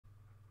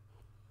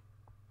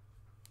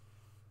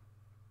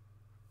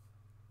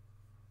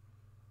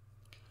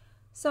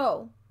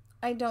So,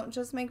 I don't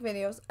just make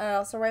videos, I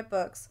also write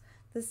books.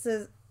 I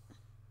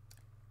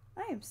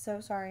am so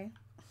sorry.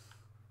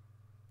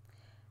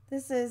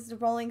 This is The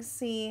Rolling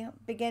Sea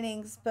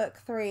Beginnings,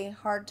 Book 3,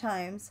 Hard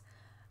Times.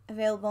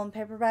 Available in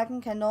paperback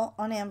and Kindle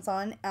on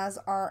Amazon, as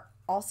are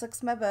all 6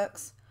 of my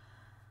books.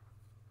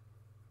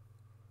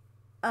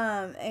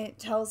 It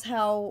tells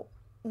how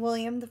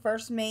William, the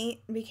first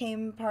mate,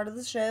 became part of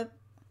the ship.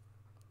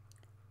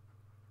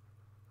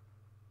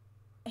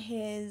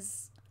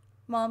 His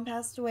mom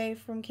passed away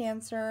from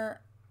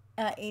cancer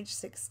at age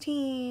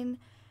 16,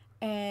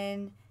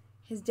 and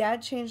his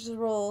dad changed the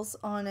rules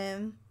on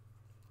him.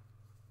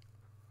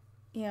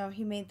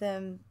 He made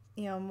them,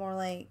 more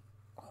like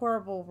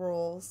horrible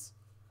rules.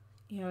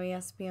 He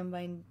has to be in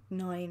by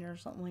 9 or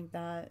something like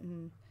that,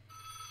 and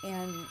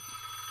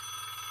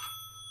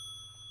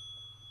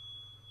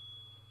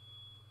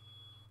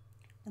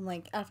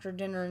like after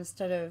dinner,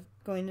 instead of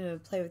going to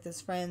play with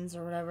his friends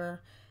or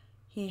whatever,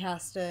 he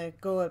has to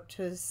go up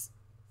to his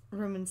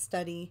room and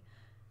study.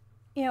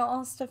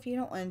 All stuff you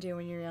don't want to do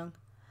when you're young.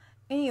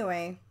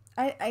 Anyway,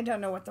 I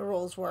don't know what the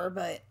rules were,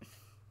 but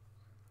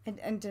I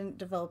didn't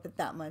develop it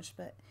that much.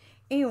 But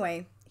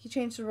anyway, he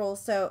changed the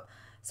rules. So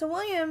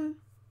William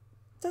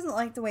doesn't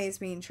like the way he's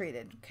being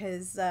treated,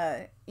 because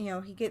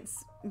he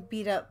gets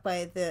beat up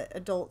by the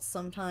adults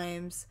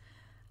sometimes,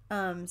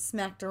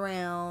 smacked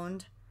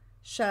around,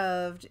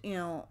 shoved,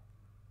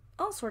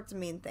 all sorts of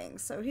mean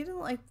things. So he doesn't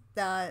like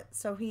that.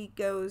 So he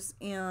goes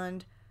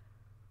and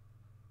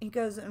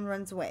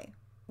runs away.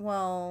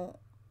 Well,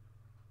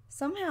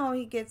 somehow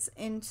he gets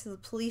into the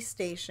police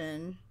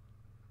station.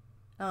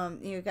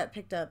 Got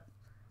picked up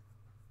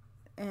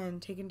and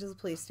taken to the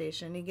police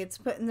station. He gets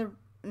put in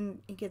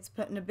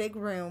a big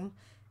room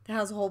that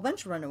has a whole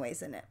bunch of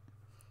runaways in it.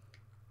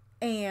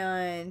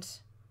 And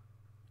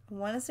I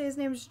want to say his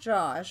name is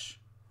Josh.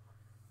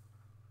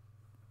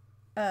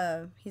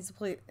 He's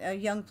a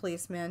young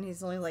policeman.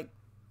 He's only like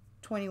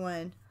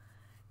 21.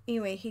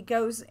 Anyway, he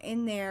goes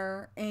in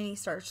there and he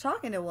starts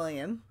talking to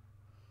William.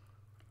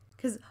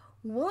 Because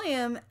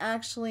William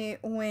actually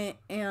went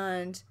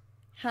and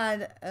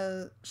had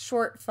a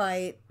short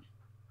fight,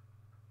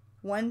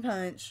 one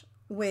punch,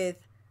 with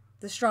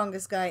the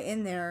strongest guy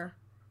in there,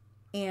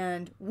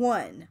 and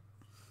won.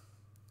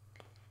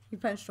 He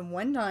punched him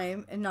one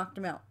time and knocked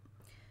him out.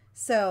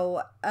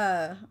 So,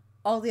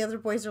 all the other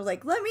boys are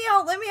like, let me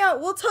out,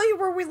 we'll tell you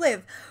where we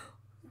live.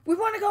 We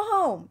want to go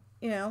home,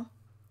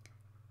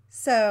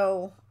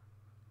 So,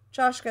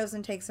 Josh goes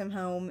and takes him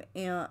home,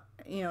 and,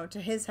 to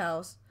his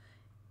house,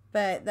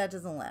 but that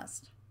doesn't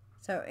last.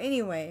 So,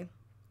 anyway,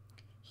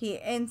 he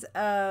ends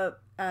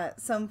up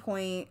at some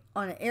point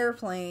on an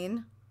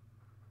airplane,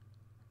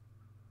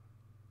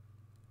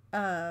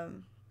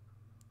 and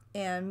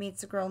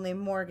meets a girl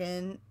named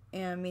Morgan,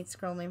 and meets a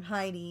girl named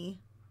Heidi.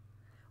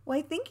 Well,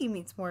 I think he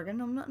meets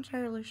Morgan. I'm not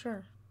entirely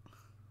sure.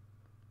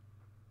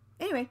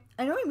 Anyway,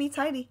 I know he meets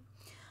Heidi.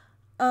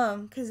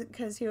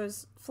 Because he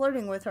was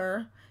flirting with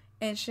her,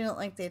 and she didn't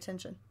like the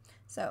attention.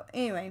 So,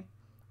 anyway.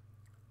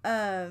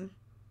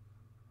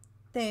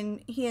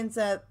 Then he ends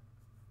up,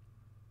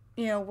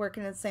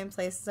 working at the same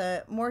place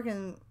that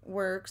Morgan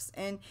works.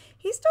 And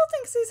he still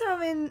thinks he's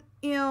having,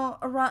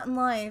 a rotten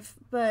life.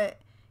 But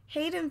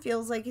Hayden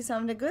feels like he's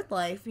having a good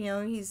life.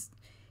 He's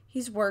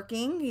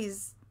working.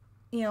 He's,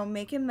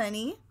 making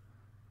money.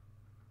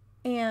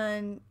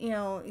 And,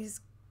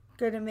 he's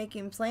good at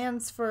making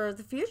plans for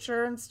the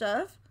future and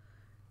stuff.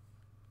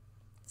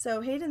 So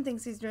Hayden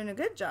thinks he's doing a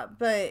good job.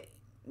 But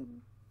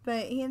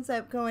he ends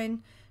up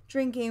going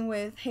drinking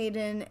with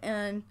Hayden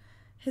and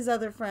his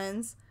other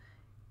friends.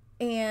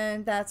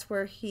 And that's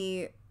where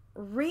he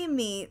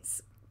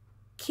re-meets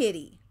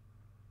Kitty.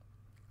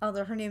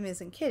 Although her name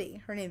isn't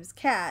Kitty. Her name is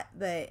Kat.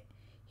 But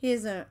she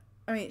doesn't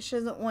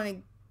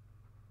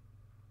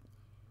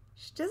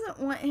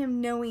want him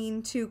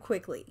knowing too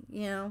quickly,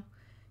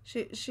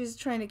 She's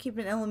trying to keep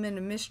an element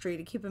of mystery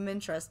to keep him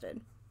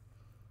interested.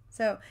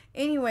 So,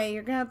 anyway,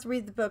 you're going to have to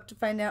read the book to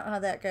find out how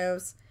that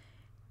goes.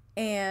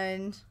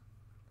 And,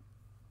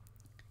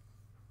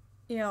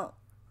 I'm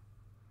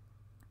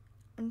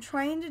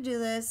trying to do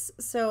this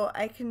so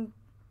I can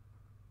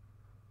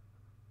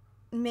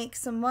make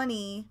some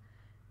money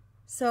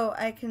so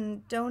I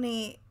can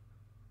donate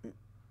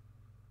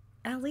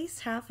at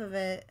least half of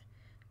it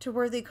to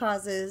worthy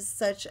causes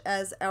such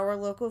as our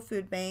local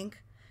food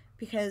bank,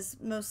 because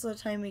most of the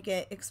time we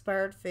get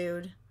expired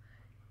food.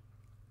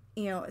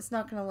 It's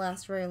not going to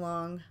last very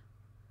long.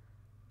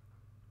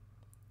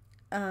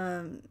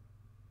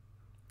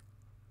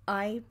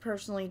 I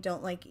personally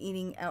don't like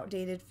eating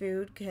outdated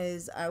food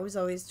because I was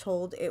always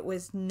told it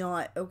was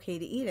not okay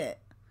to eat it.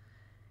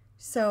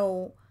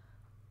 So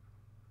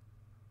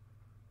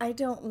I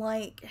don't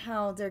like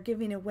how they're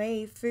giving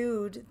away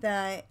food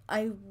that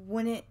I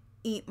wouldn't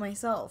eat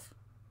myself.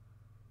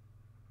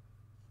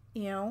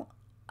 I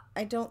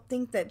don't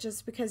think that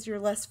just because you're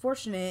less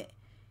fortunate,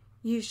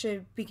 you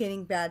should be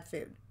getting bad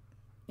food.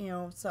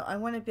 So I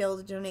want to be able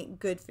to donate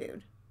good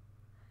food.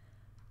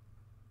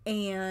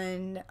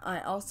 And I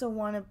also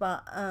want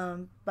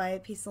to buy a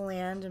piece of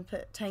land and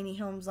put tiny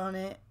homes on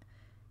it.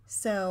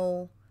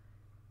 So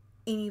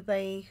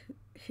anybody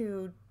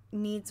who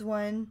needs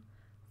one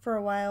for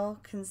a while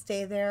can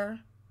stay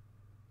there.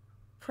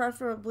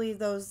 Preferably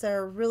those that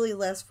are really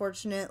less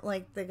fortunate,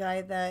 like the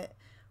guy that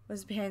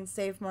was behind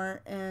Save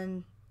Mart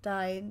and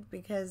died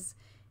because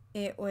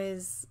it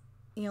was,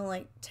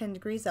 like 10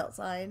 degrees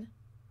outside.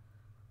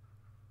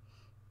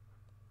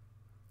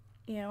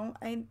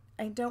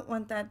 I don't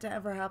want that to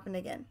ever happen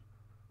again.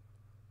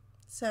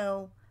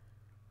 So,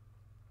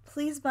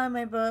 please buy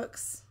my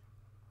books.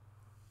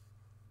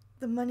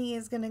 The money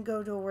is going to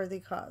go to a worthy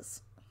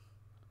cause.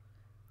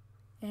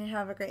 And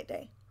have a great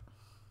day.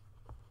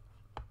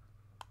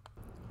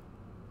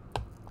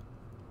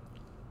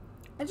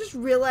 I just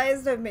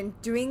realized I've been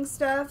doing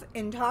stuff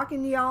and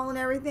talking to y'all and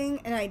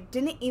everything, and I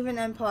didn't even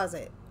unpause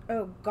it.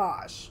 Oh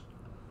gosh.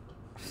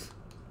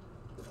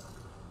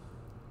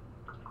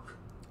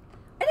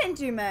 I didn't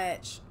do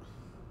much.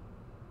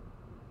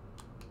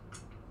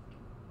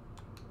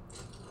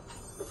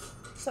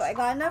 So I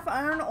got enough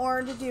iron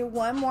ore to do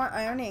one more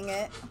iron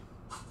ingot.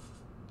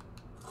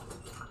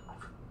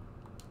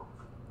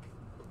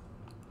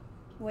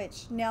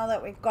 Which, now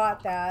that we've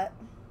got that,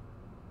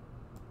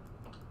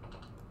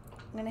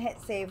 I'm going to hit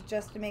save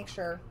just to make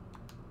sure.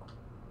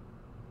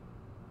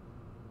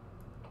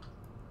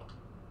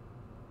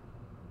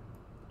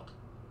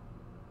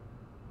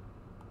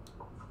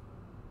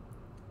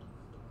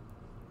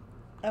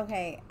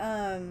 Okay,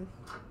 so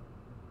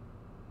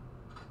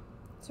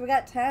we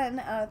got 10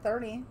 out of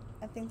 30.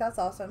 I think that's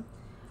awesome.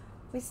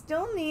 We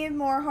still need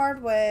more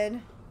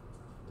hardwood.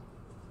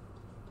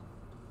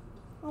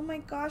 Oh my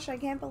gosh, I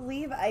can't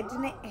believe I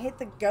didn't hit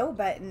the go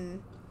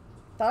button.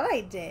 Thought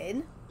I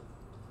did.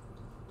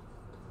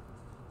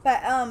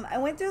 But, I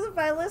went through the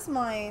Vitalist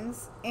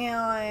Mines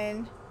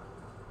and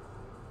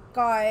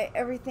got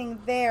everything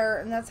there,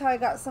 and that's how I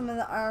got some of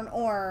the iron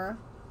ore.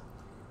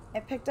 I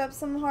picked up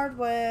some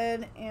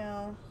hardwood,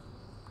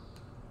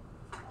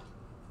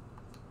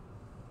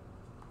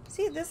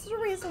 See, this is the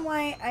reason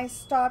why I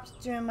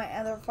stopped doing my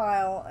other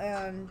file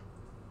and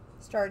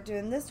started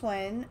doing this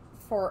one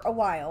for a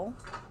while.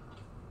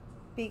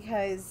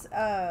 Because,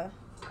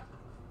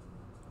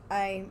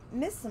 I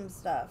missed some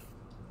stuff.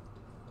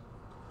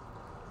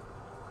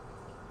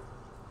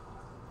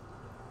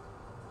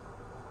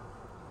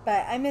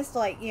 But I missed,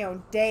 like,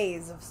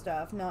 days of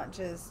stuff, not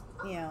just,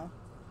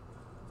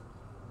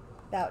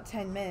 about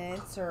 10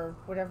 minutes or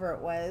whatever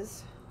it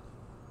was.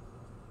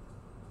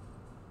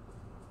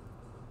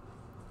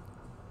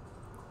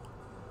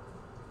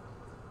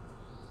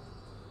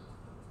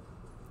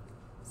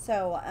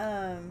 So,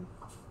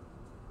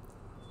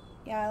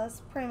 yeah,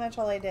 that's pretty much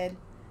all I did.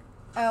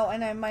 Oh,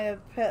 and I might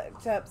have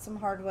picked up some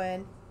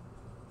hardwood.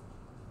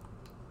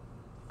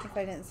 If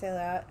I didn't say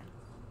that.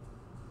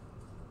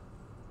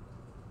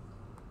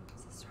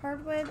 Is this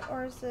hardwood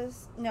or is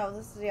this... No,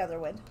 this is the other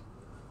wood.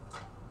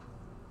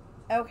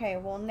 Okay,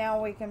 well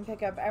now we can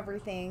pick up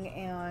everything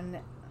and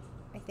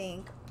I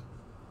think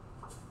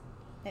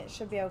it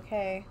should be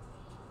okay.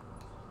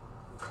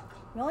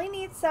 We only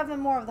need 7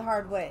 more of the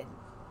hardwood.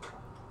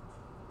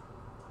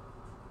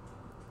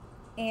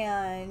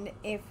 And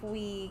if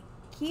we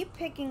keep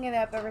picking it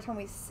up every time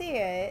we see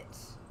it,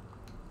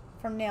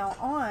 from now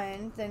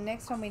on, the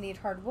next time we need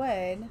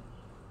hardwood,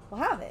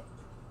 we'll have it.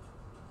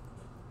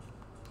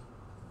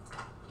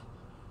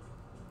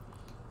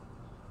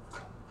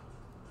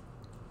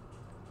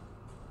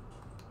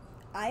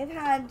 I've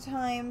had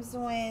times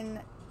when,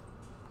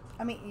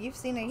 I mean, you've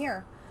seen it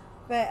here,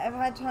 but I've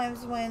had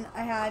times when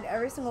I had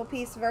every single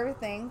piece of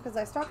everything because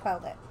I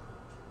stockpiled it.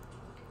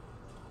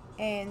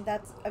 And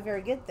that's a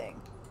very good thing.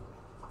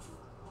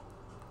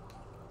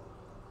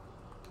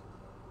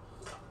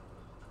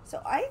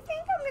 So I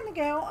think I'm going to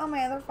go on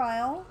my other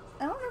file.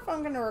 I don't know if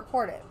I'm going to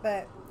record it,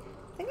 but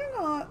I think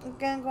I'm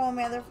going to go on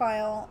my other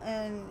file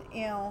and,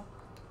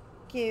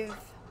 give...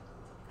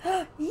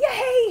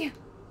 Yay!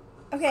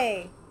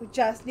 Okay, we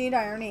just need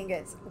iron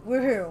ingots.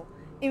 Woohoo!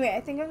 Anyway,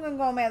 I think I'm going to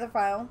go on my other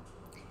file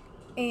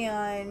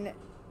and,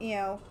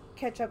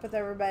 catch up with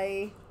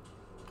everybody,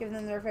 give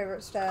them their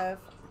favorite stuff.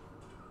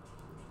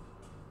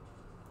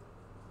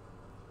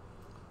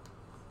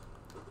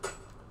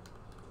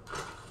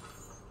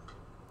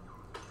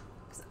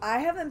 I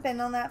haven't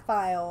been on that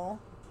file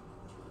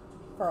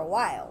for a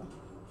while.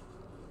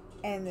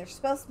 And there's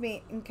supposed to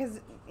be, because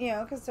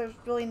there's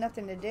really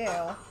nothing to do.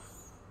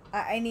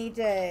 I need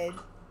to,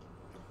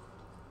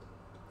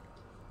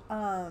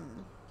 what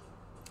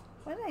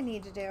do I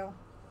need to do?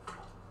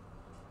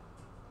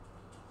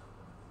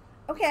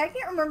 Okay, I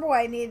can't remember what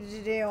I needed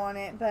to do on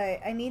it,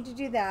 but I need to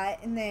do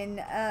that. And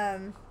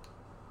then,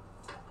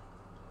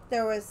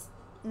 there was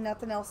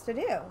nothing else to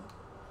do.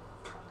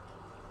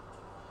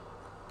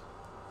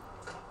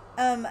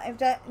 I've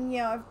done,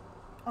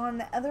 on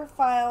the other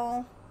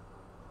file,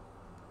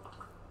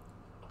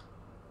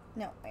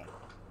 no, wait,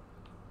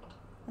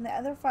 on the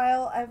other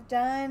file, I've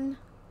done,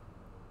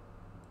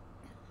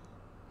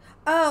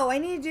 oh, I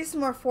need to do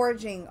some more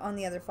foraging on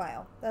the other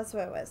file, that's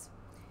what it was,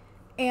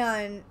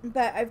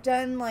 But I've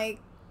done like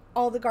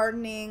all the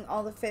gardening,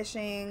 all the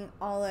fishing,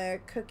 all the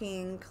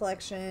cooking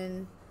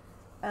collection,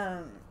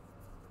 um,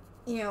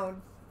 you know,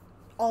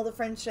 all the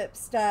friendship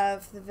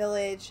stuff, the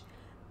village,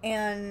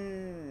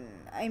 and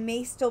I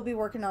may still be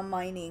working on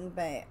mining,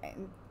 but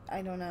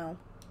I don't know.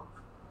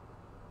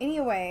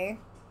 Anyway,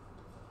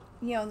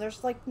 you know,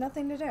 there's like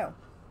nothing to do.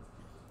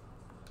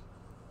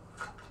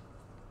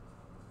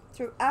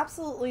 Through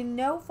absolutely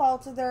no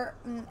fault of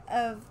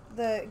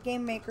the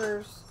game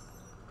makers,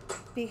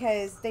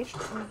 because they,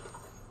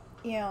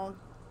 you know,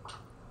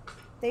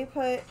 they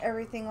put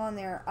everything on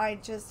there. I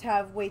just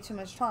have way too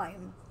much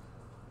time.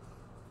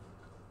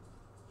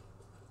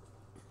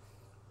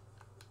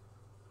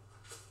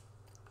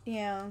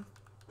 Yeah.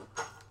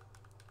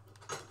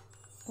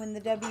 When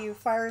the W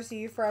fires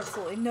you for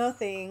absolutely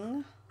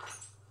nothing.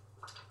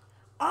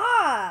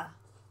 Ah!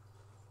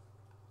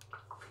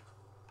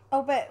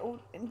 Oh, but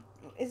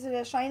is it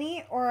a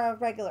shiny or a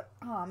regular?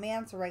 Oh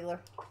man, it's a regular.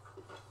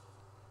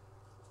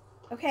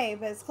 Okay,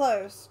 but it's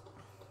close.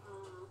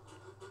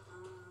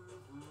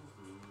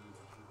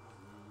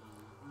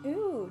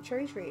 Ooh,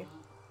 cherry tree.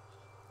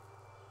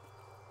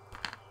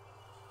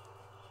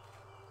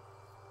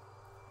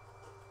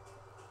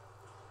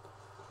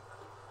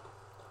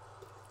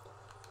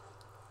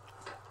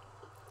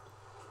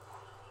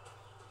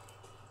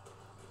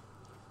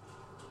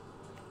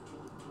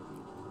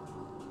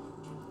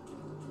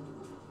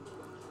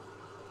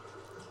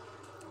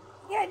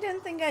 Yeah, I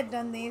didn't think I'd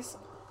done these.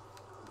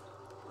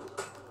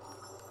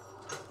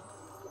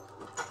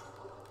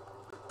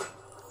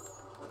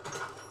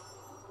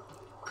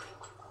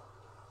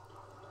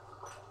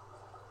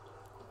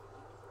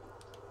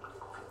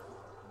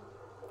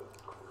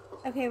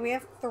 Okay, we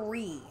have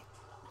 3.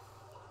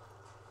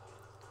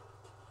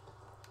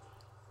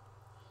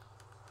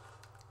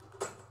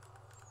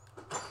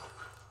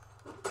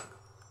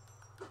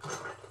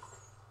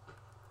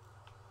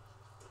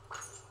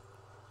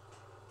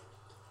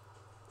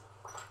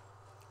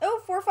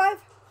 Oh, 4, 5.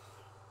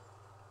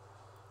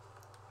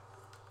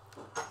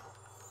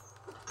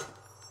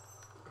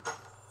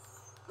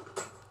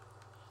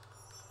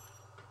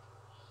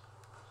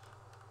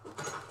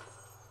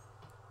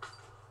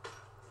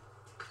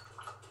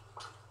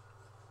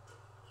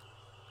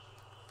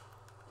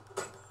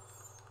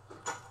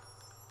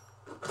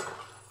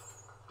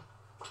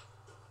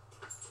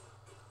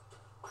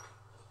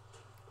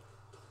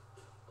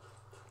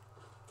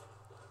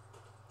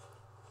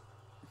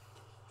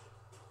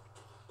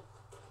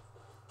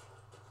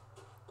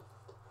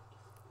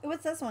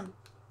 What's this one?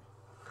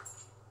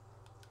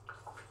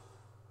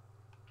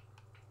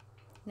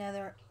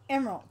 Another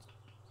emerald.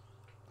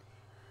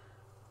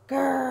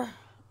 Grr.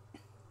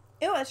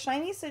 Ew, a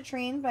shiny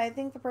citrine, but I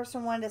think the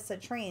person wanted a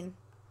citrine.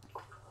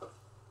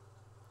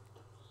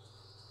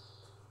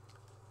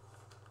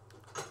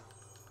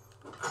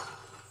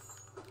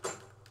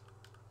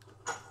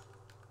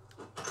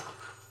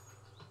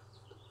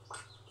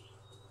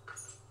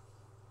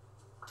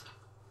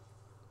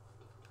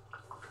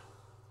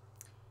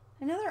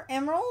 Another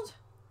emerald?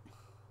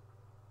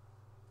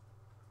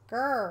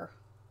 Grr.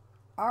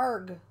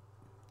 Arg.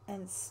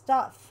 And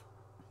stuff.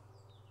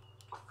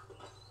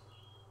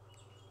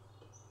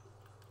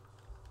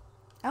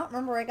 I don't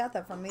remember where I got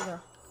that from either.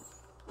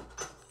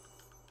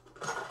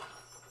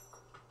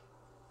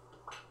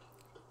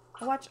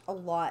 I watch a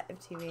lot of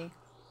TV.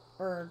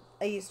 Or,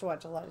 I used to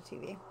watch a lot of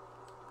TV.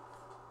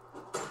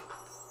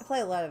 I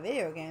play a lot of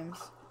video games.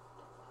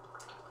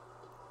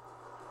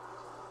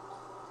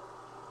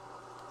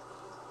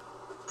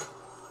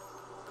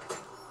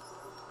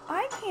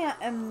 I can't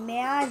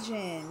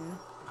imagine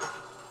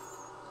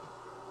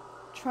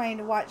trying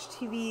to watch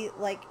TV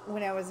like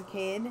when I was a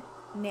kid.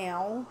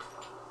 Now,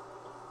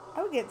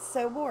 I would get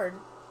so bored.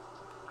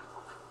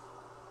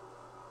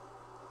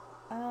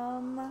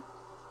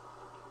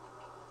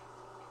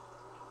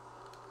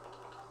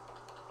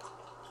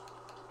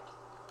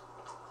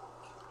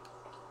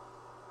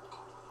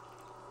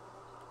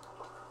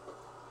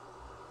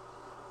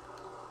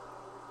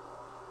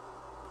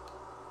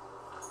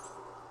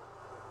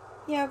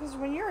 You know, because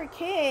when you're a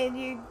kid,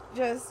 you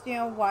just, you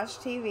know, watch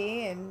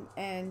TV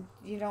and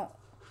you don't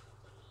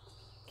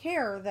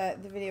care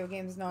that the video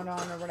game's not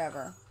on or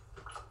whatever.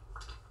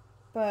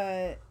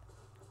 But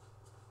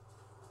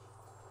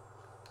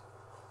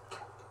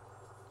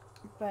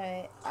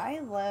I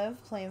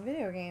love playing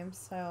video games,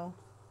 so.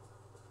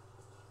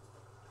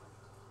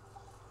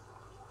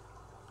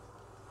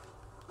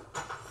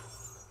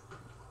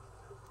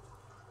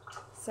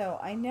 So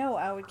I know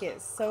I would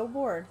get so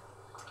bored.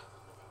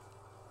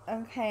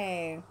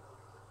 Okay.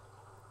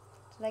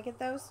 Did I get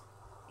those?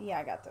 Yeah,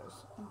 I got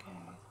those. Okay.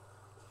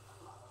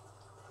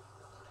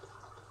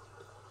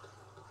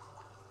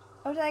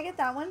 Oh, did I get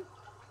that one?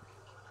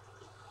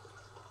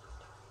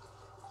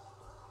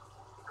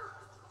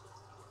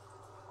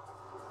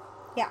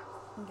 Yeah.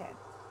 Okay.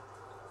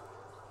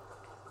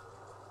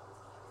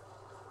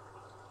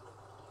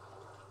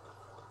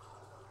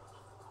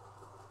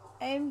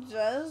 I'm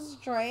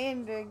just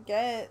trying to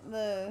get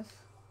the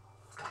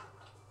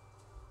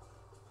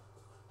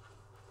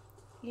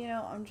You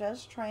know, I'm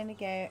just trying to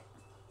get,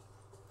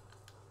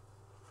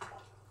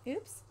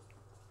 oops,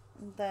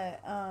 the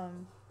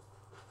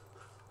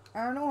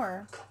iron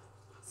ore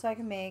so I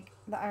can make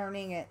the iron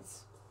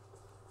ingots.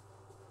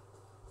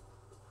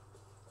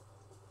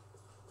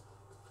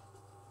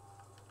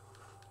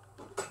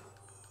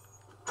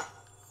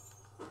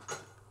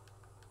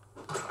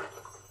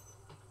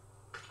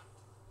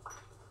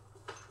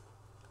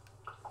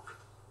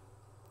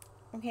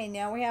 Okay,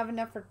 now we have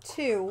enough for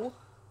 2.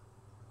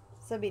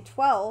 So it'd be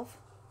 12.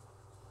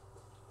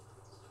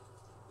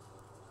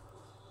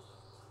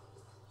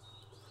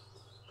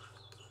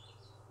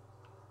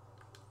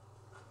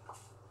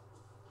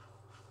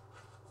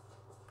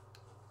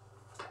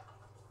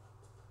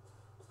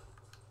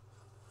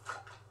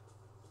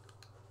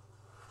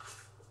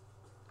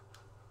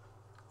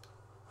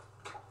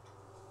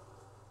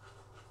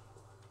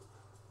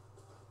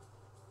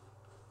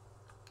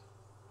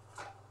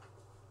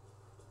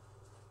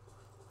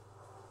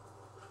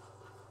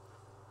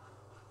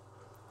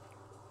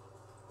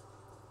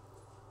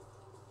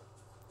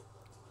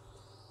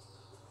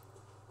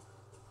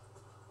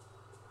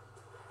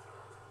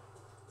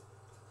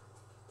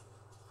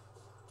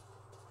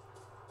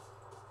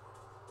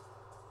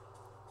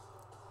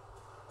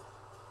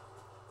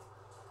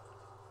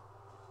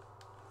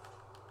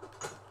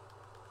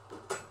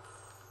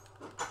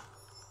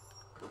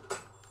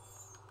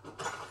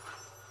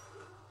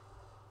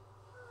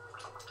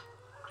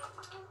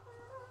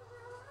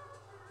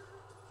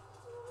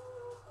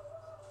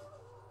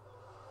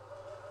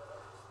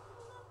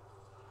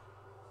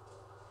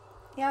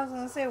 Yeah, I was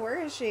gonna say,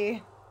 where is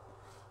she?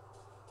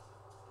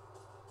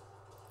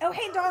 Oh,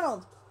 hey,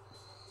 Donald!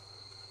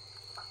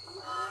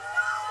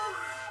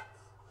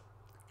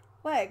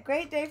 What?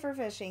 Great day for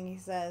fishing, he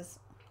says.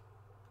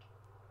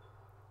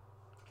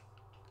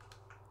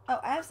 Oh,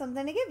 I have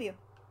something to give you.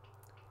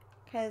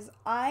 Because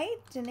I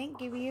didn't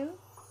give you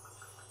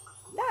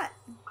that.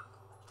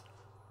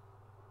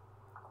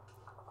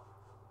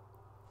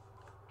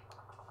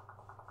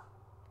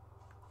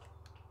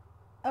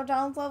 Oh,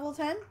 Donald's level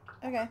 10?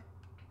 Okay.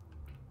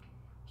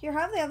 Here,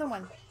 have the other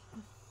one.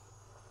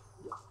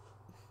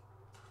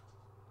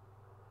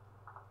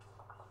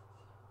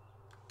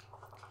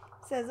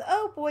 Says,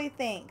 oh boy,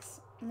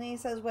 thanks. And then he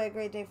says, what a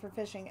great day for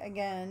fishing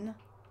again.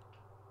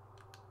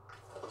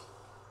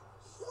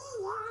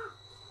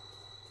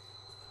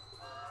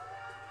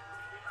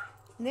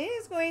 And then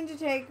he's going to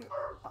take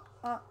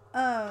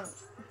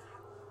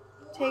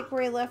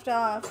where he left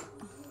off.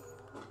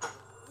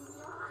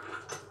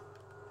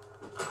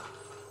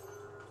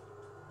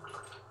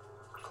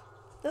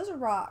 Those are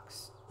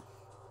rocks.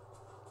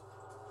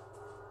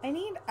 I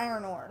need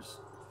iron ores.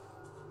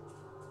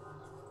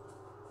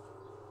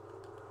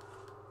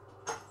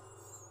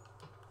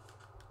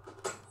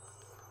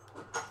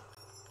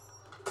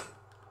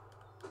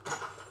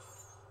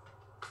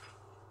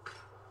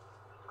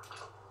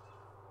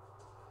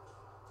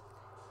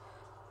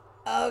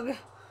 Ugh.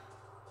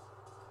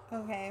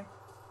 Okay.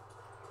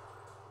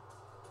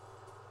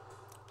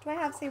 Do I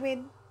have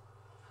seaweed?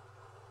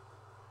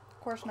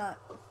 Of course not.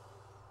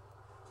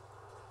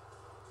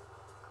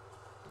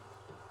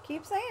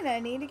 Keep saying I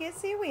need to get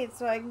seaweed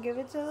so I can give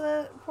it to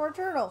the poor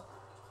turtle.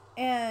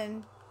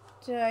 And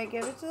did I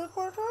give it to the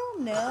poor turtle?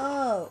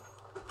 No.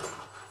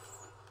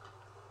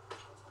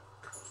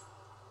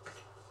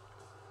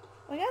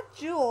 I got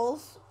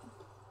jewels.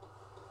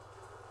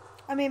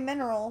 I mean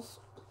minerals.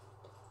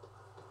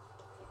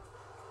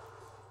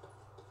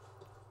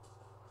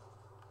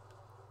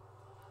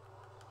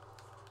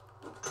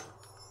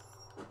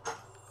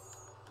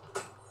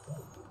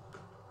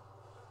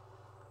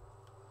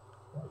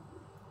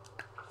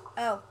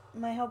 Oh,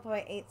 might help if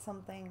I ate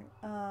something.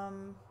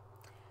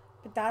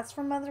 But that's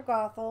from Mother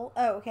Gothel.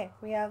 Oh, okay.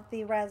 We have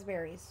the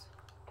raspberries.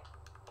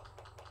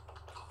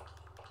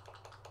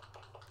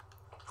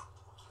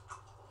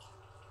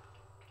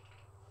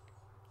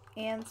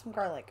 And some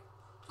garlic.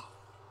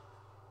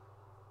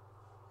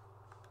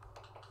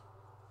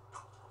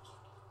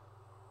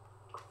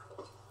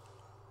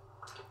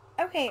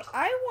 Okay,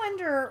 I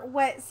wonder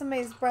what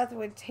somebody's breath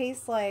would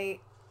taste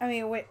like. I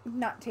mean, what,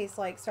 not taste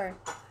like, sorry.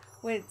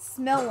 Would it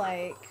smell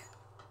like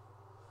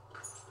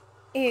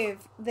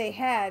if they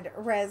had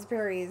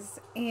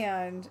raspberries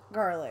and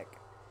garlic?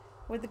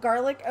 Would the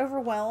garlic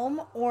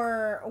overwhelm,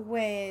 or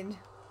would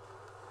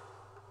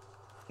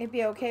it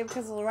be okay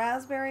because of the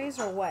raspberries,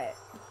 or what?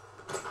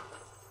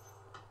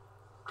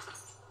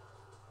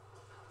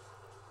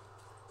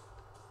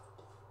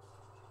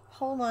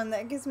 Hold on,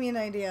 that gives me an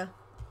idea.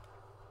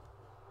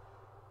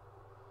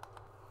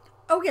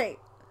 Okay,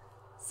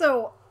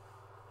 so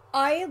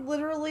I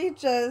literally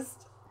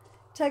just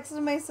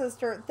texted my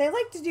sister. They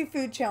like to do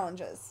food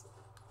challenges.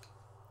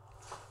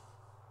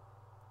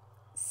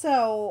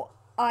 So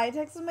I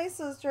texted my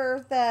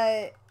sister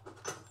that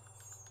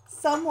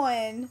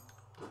someone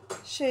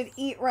should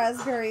eat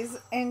raspberries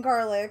and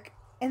garlic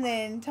and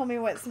then tell me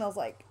what it smells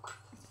like.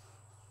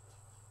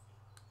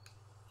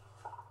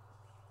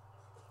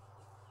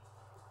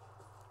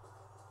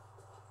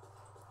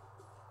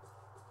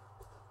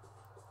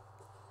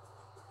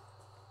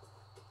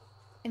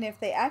 And if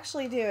they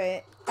actually do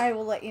it, I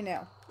will let you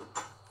know.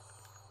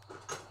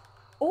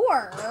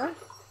 Or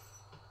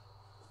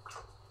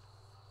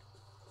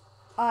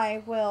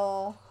I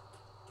will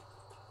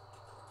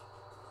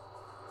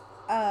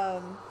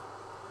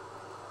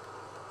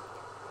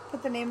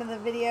put the name of the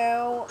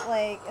video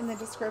like in the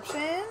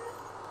description.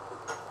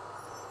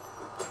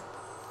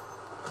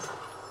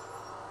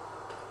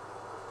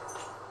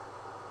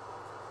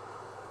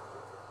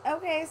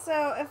 Okay,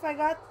 so if I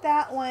got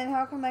that one,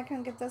 how come I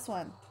couldn't get this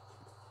one?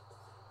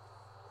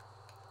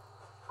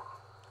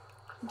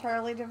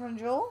 Entirely different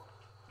jewel?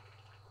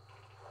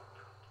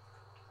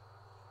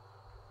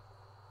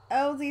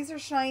 Oh, these are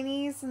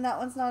shinies and that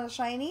one's not a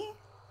shiny?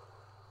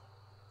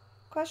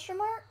 Question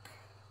mark?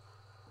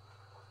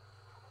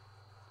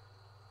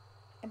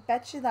 I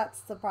bet you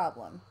that's the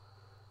problem.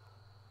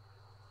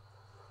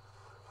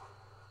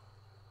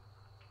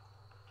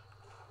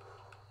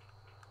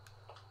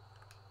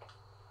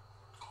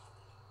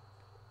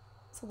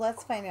 So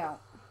let's find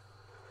out.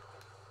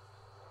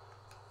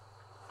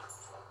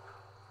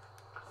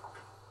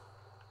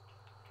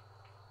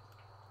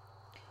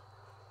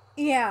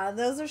 Yeah,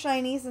 those are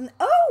shinies. And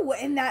oh,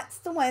 and that's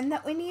the one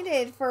that we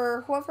needed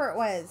for whoever it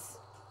was.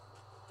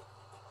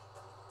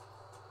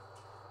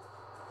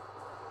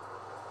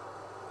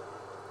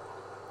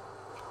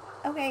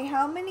 Okay,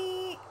 how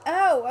many?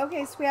 Oh,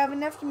 okay, so we have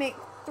enough to make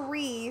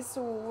 3,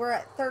 so we're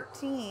at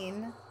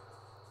 13.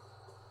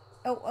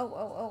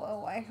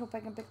 Oh, I hope I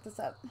can pick this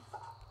up.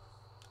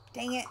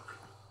 Dang it.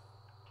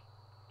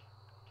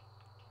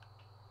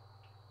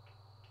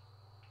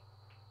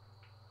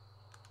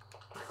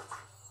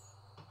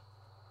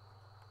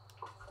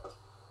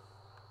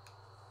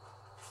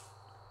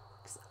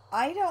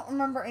 I don't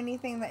remember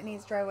anything that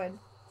needs dry wood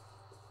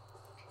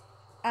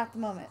at the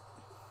moment.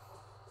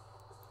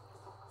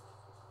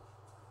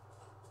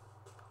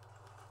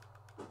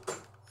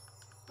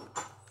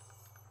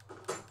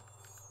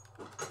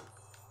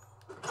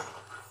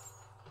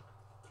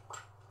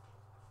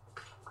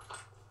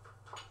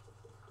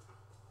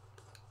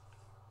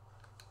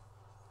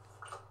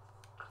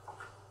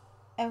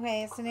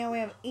 Okay, so now we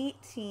have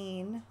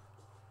 18.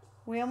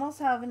 We almost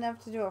have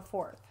enough to do a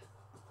 4th.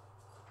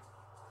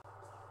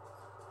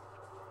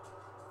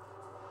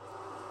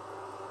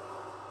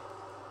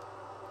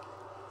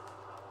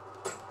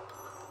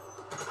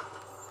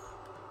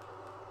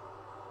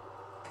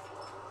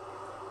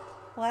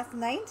 Well, that's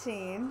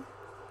 19.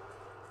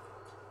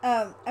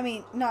 I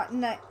mean, not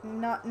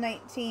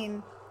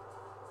 19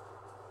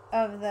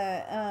 of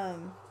the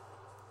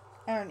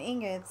iron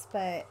ingots,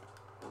 but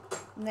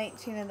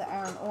 19 of the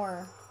iron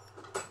ore.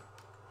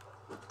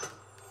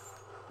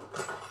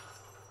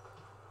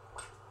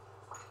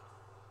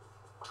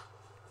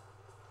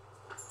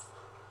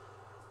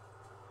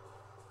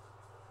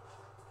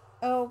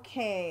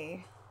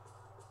 Okay.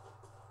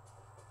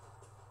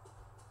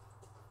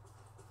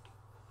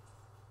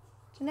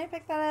 Didn't I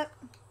pick that up?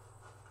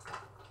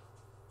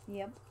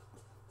 Yep.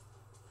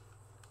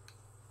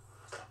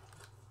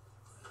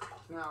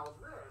 Now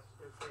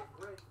this is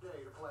a great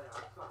day to play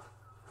outside.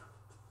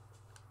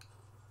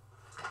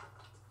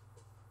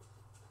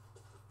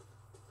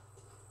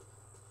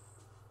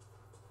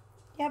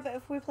 Yeah, but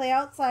if we play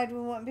outside, we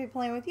wouldn't be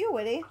playing with you,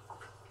 would he?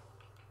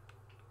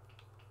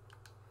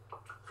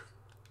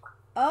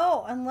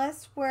 Oh,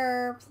 unless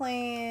we're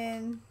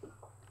playing,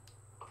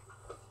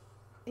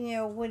 you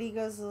know, Woody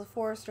goes to the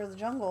forest or the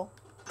jungle.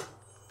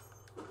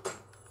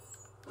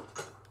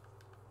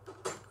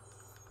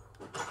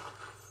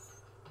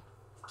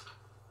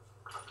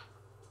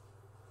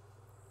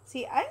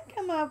 See, I can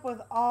come up with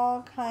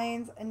all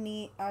kinds of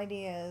neat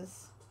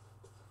ideas.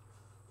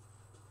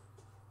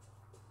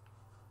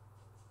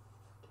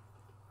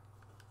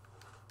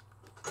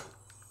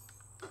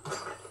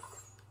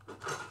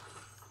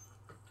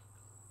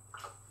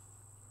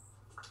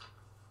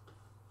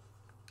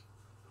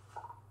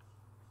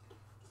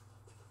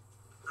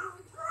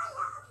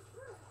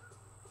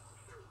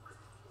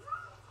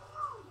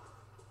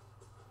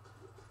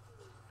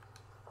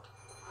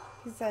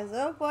 He says,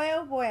 oh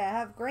boy, I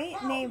have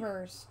great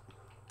neighbors.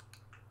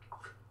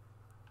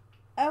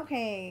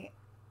 Okay,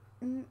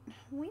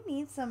 we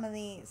need some of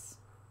these.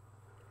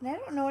 And I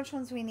don't know which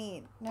ones we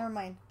need. Never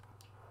mind.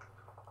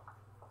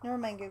 Never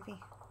mind, Goofy.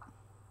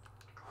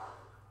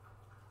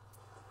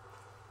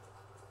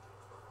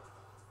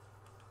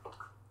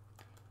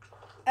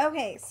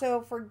 Okay,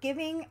 so for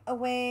giving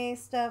away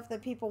stuff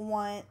that people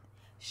want,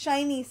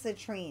 shiny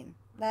citrine.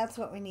 That's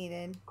what we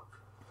needed.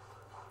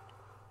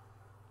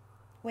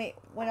 Wait,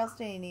 what else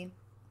do you need?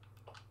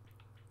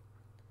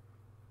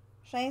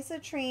 Shiny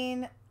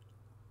citrine,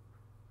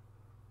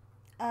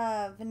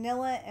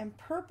 vanilla, and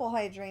purple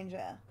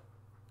hydrangea.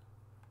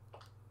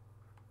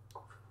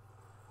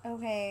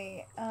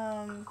 Okay, we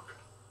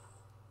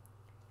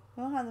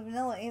don't have the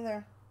vanilla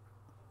either.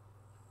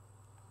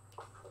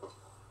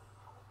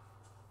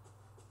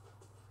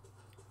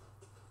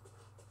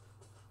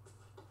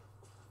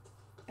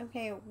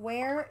 Okay,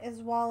 where is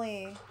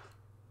Wally?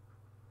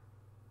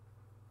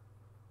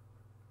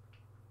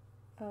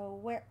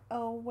 where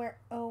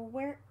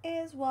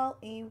is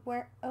Wally?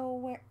 Where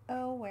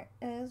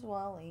is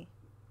Wally?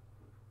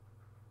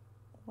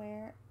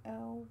 Where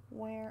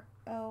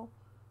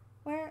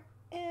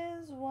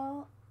is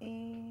Wally?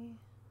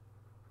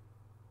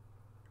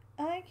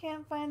 I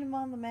can't find him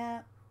on the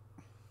map.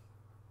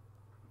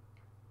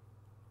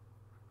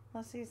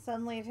 Unless he's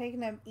suddenly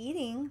taken up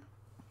eating.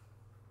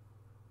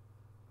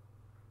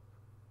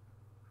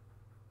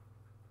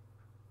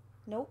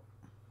 Nope.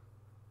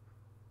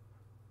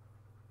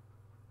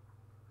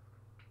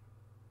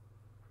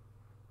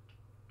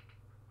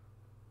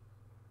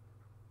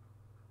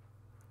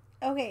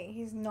 Okay,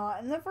 he's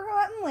not in the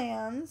Forgotten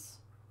Lands.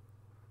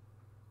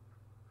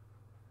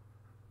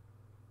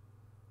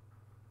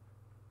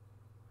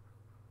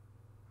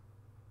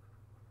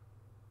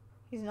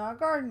 He's not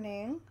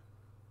gardening.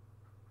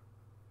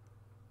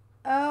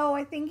 Oh,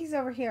 I think he's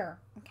over here.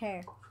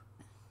 Okay.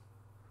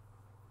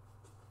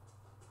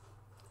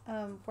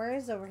 Where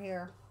is over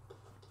here?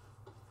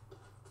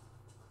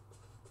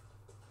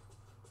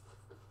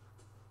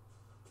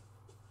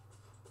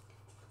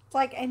 It's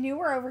like I knew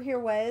where over here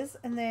was,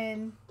 and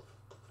then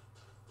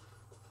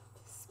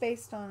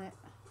spaced on it.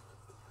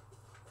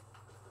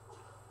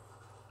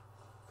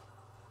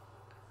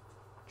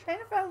 Trying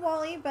to find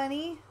Wally,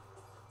 Bunny.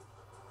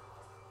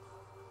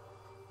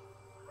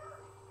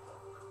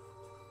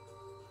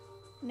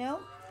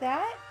 Nope,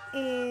 that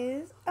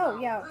is. Oh,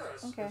 Now yeah.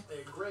 This Okay. is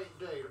a great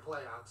day to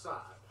play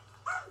outside.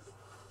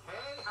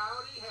 Hey,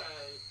 howdy,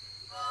 hey.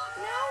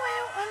 No, I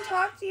don't want to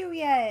talk to you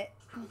yet.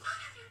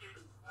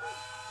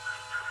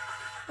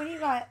 What do you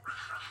got?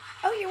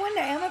 Oh, you won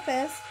the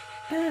amethyst.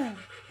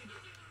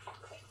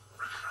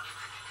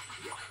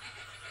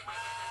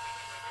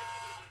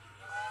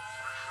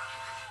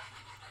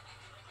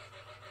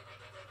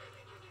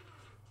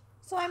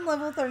 So I'm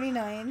level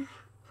 39.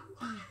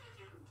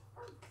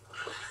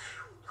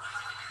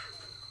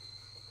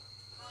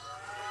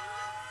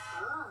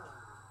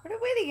 Where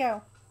did Whitty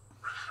go?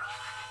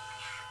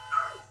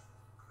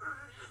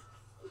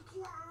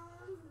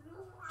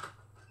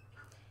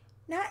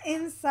 Not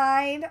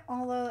inside,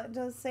 although it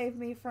does save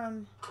me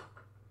from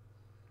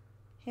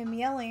him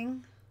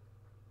yelling.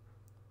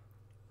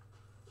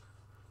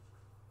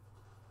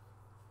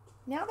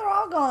 Now they're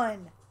all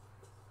gone.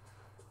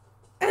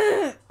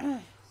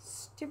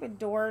 Stupid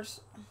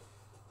doors.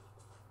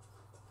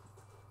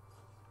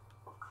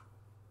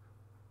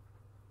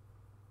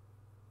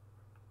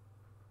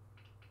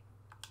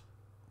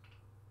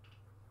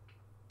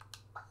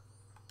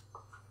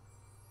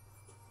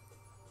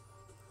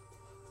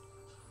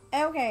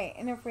 Okay,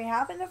 and if we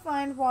happen to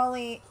find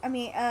Woody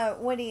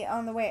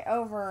on the way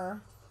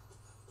over,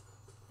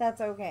 that's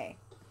okay.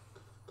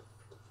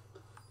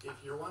 If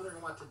you're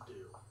wondering what to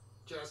do,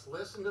 just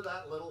listen to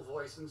that little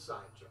voice inside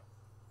you.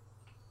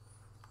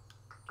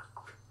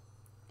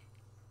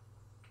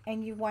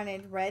 And you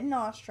wanted red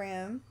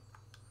nostrum.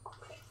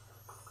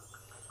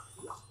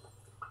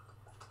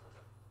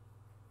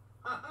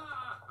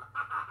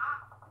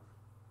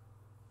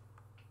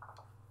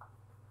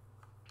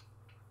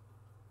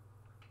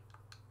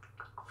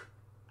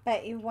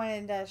 But you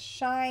wanted a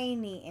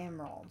shiny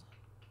emerald,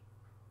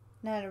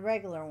 not a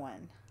regular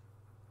one.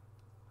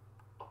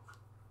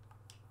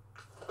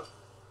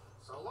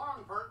 So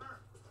long, partner.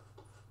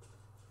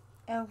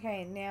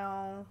 Okay,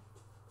 now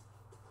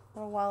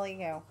where'd Wally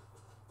go?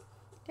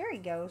 There he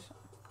goes.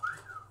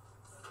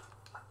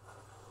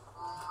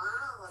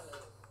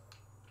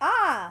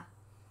 Ah!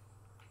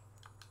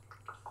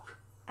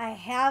 I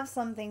have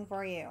something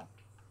for you.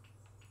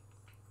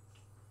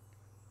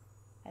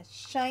 A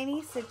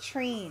shiny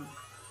citrine.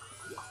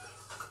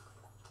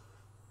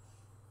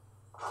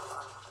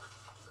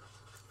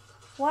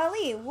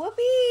 Wally,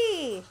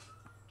 whoopee!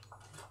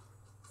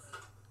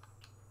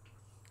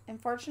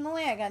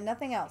 Unfortunately, I got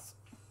nothing else.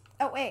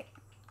 Oh, wait.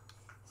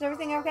 Is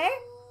everything okay?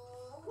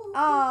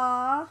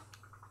 Aww.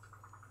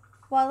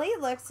 Wally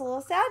looks a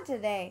little sad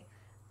today.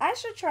 I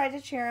should try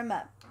to cheer him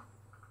up.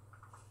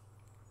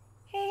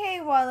 Hey,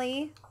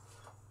 Wally.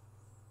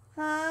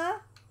 Huh?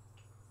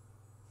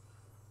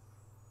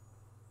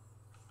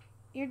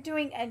 You're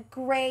doing a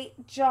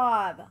great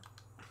job.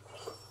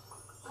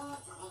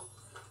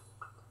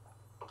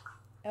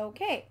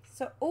 Okay,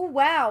 so, oh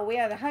wow, we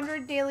had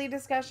 100 daily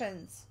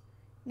discussions.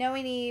 Now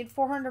we need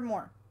 400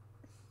 more.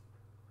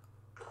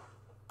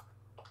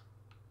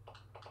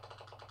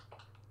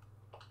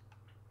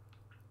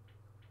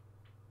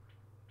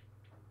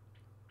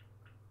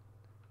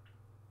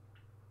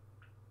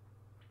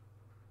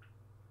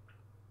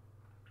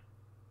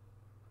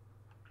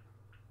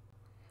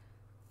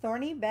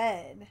 Thorny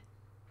bed.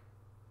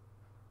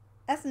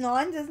 That's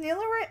non-Disney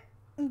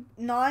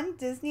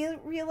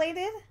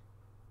related?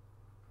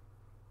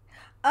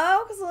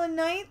 Oh, because of the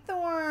night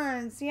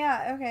thorns.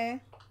 Yeah,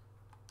 okay.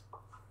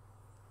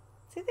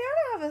 See, they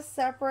ought to have a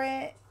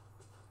separate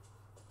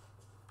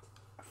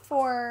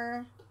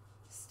for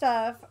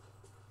stuff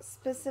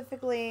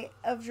specifically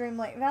of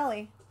Dreamlight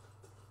Valley.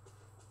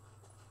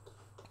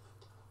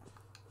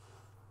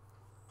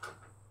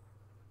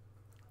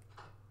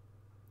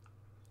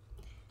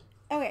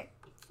 Okay,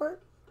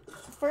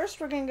 first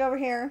we're going to go over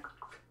here.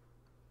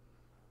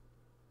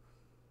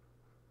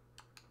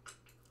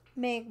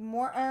 Make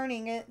more iron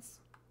ingots.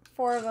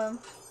 4 of them.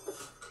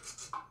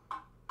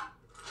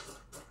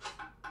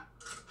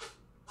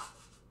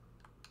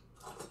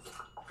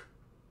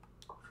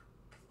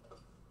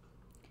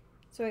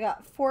 So we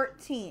got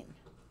 14.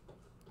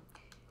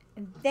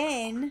 And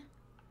then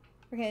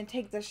we're going to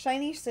take the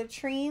shiny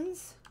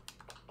citrines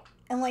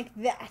and like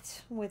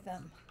that with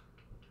them.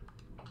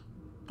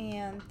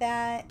 And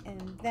that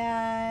and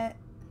that.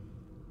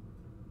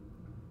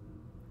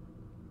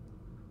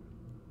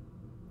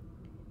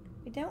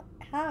 We don't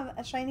have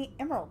a shiny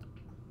emerald.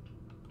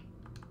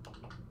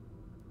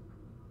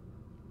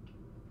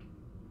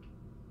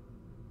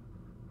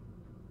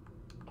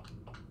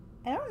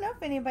 I don't know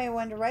if anybody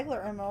wanted a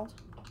regular emerald.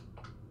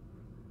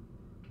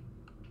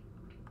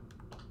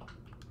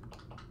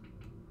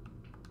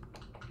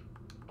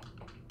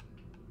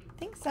 I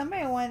think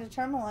somebody wanted a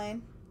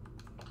tourmaline.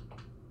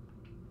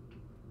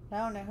 I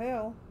don't know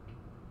who.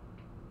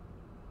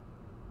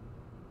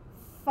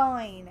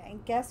 Fine. I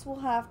guess we'll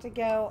have to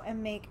go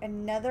and make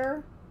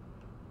another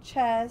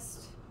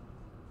chest.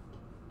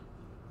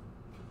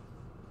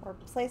 Or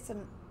place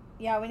an...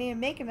 Yeah, we need to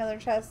make another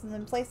chest and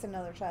then place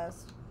another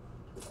chest.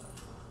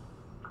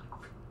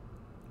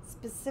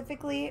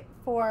 Specifically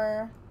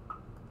for...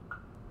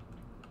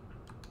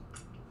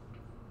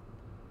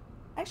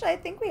 Actually, I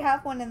think we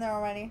have one in there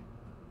already.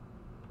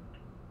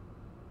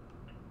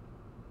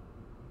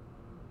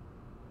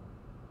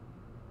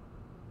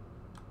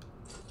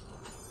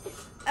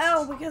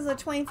 Oh, because of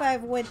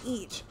 25 wood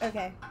each.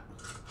 Okay.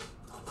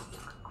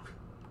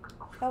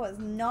 That was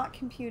not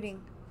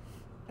computing.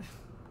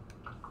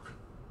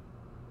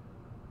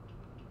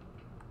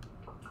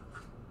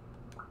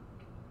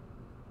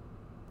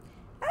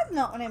 That's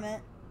not what I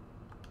meant.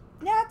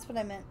 That's what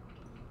I meant.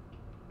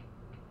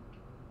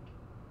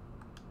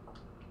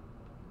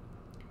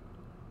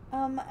 I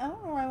don't know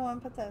where I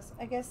want to put this.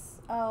 I guess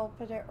I'll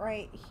put it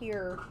right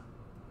here.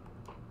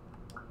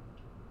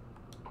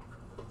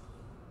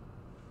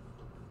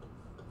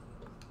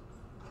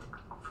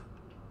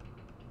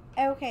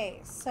 Okay,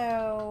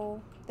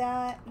 so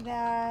that, and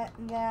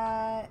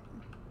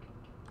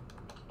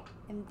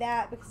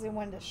that because I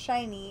wanted a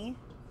shiny.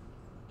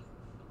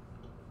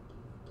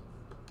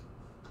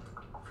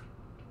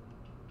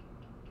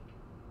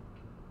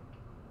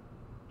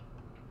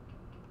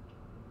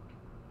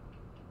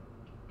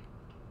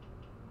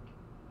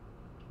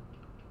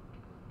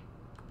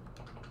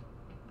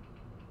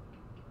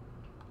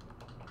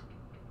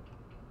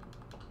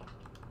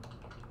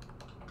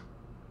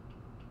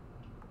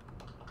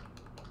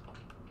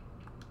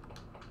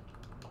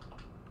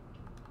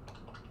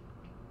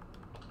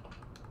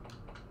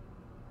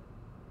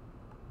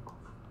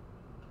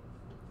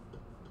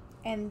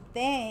 And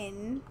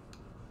then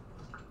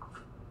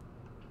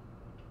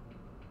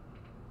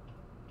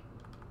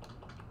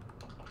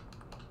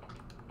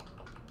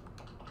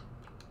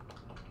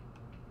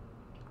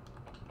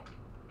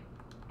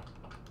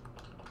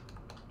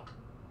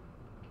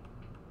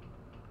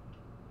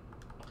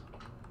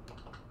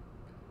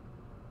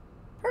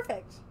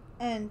perfect.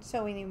 And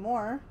so we need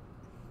more.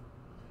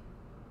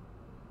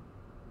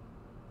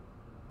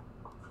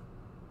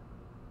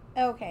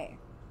 Okay.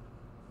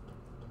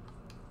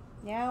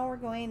 Now we're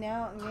going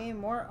out and getting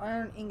more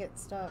iron ingot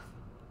stuff.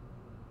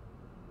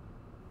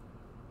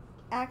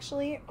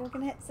 Actually, we're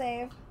going to hit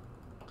save.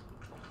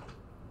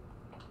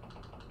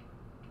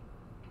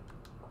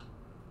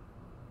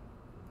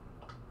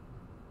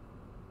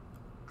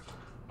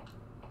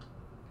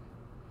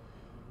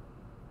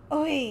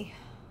 Oi.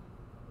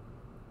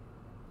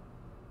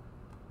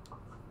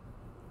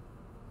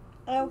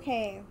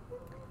 Okay.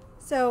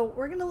 So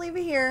we're going to leave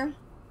it here.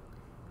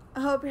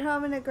 I hope you're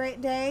having a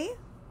great day.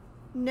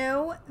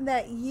 Know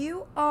that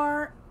you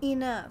are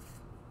enough.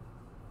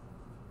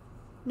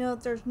 Know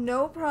that there's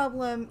no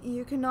problem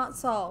you cannot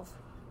solve.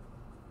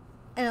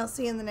 And I'll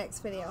see you in the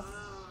next video.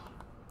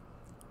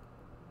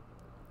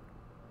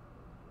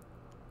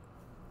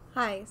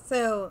 Hi,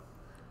 so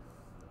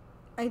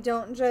I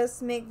don't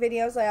just make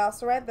videos, I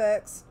also write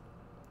books.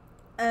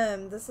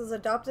 This is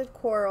Adopted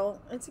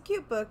Coral. It's a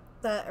cute book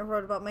that I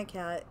wrote about my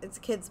cat. It's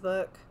a kid's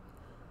book.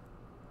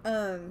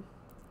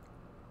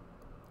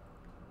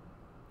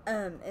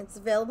 It's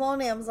available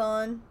on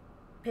Amazon,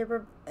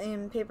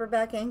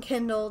 paperback and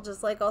Kindle,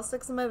 just like all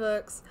 6 of my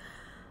books.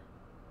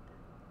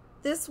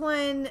 This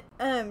one,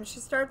 she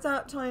starts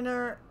out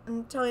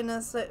telling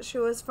us that she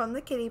was from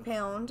the kitty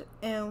pound,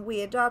 and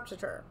we adopted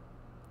her.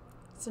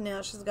 So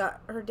now she's got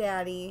her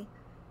daddy,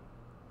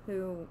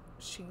 who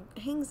she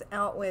hangs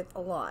out with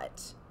a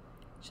lot.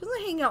 She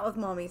doesn't hang out with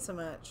mommy so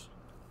much,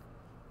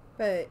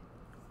 but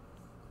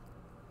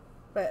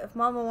if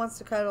mama wants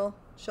to cuddle,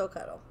 she'll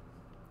cuddle.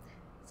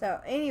 So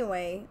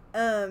anyway,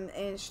 and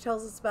she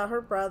tells us about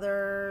her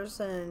brothers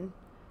and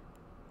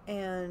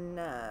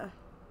I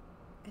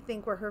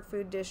think where her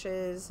food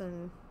dishes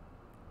and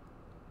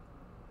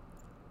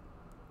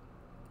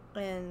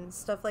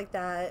stuff like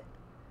that.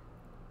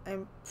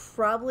 I'm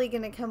probably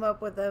going to come up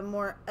with a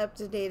more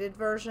up-to-date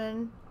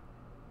version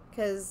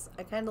because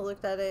I kind of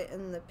looked at it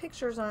and the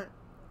pictures aren't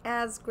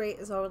as great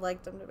as I would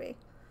like them to be.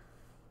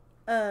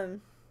 But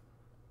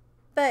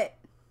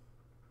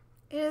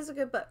it is a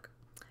good book.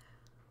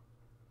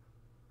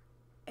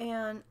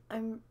 And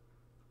I'm,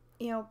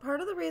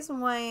 part of the reason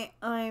why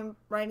I'm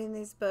writing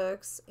these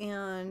books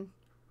and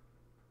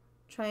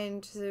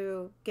trying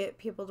to get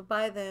people to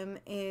buy them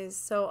is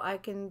so I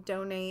can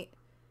donate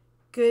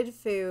good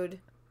food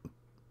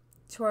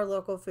to our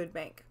local food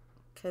bank.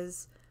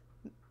 Because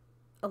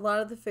a lot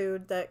of the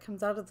food that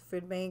comes out of the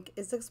food bank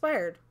is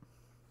expired.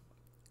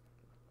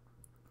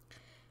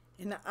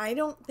 And I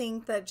don't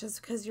think that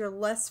just because you're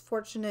less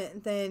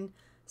fortunate than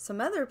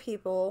some other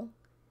people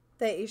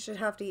that you should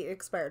have to eat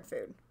expired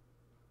food.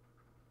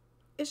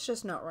 It's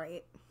just not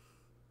right.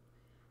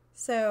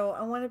 So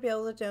I want to be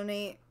able to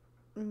donate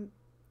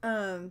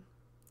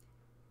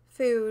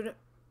food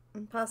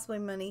and possibly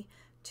money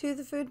to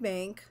the food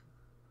bank.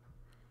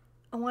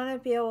 I want to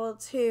be able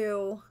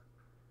to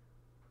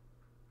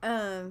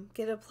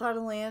get a plot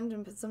of land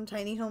and put some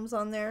tiny homes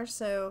on there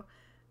so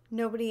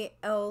nobody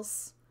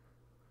else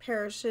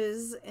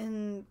perishes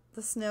in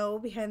the snow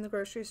behind the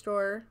grocery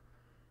store.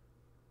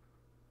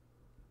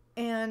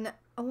 And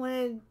I want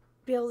to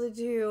be able to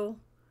do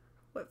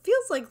what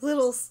feels like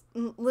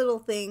little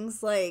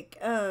things like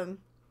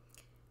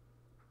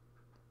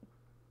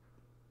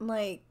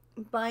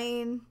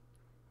buying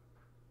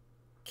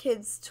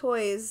kids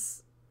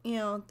toys,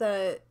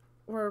 that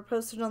were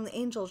posted on the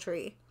angel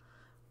tree,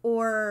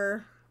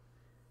 or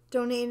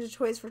donating to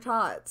Toys for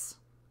Tots,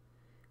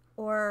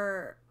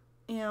 or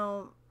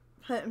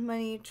putting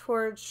money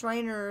towards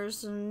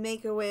Shriners and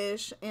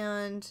Make-A-Wish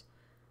and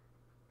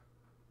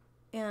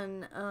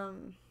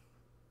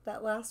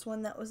that last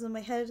one that was in my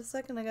head a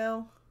second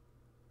ago.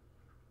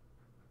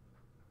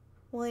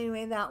 Well,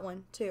 anyway, that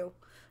one too.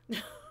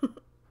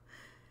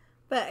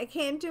 But I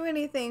can't do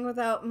anything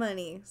without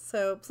money,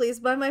 so please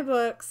buy my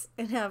books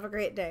and have a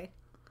great day.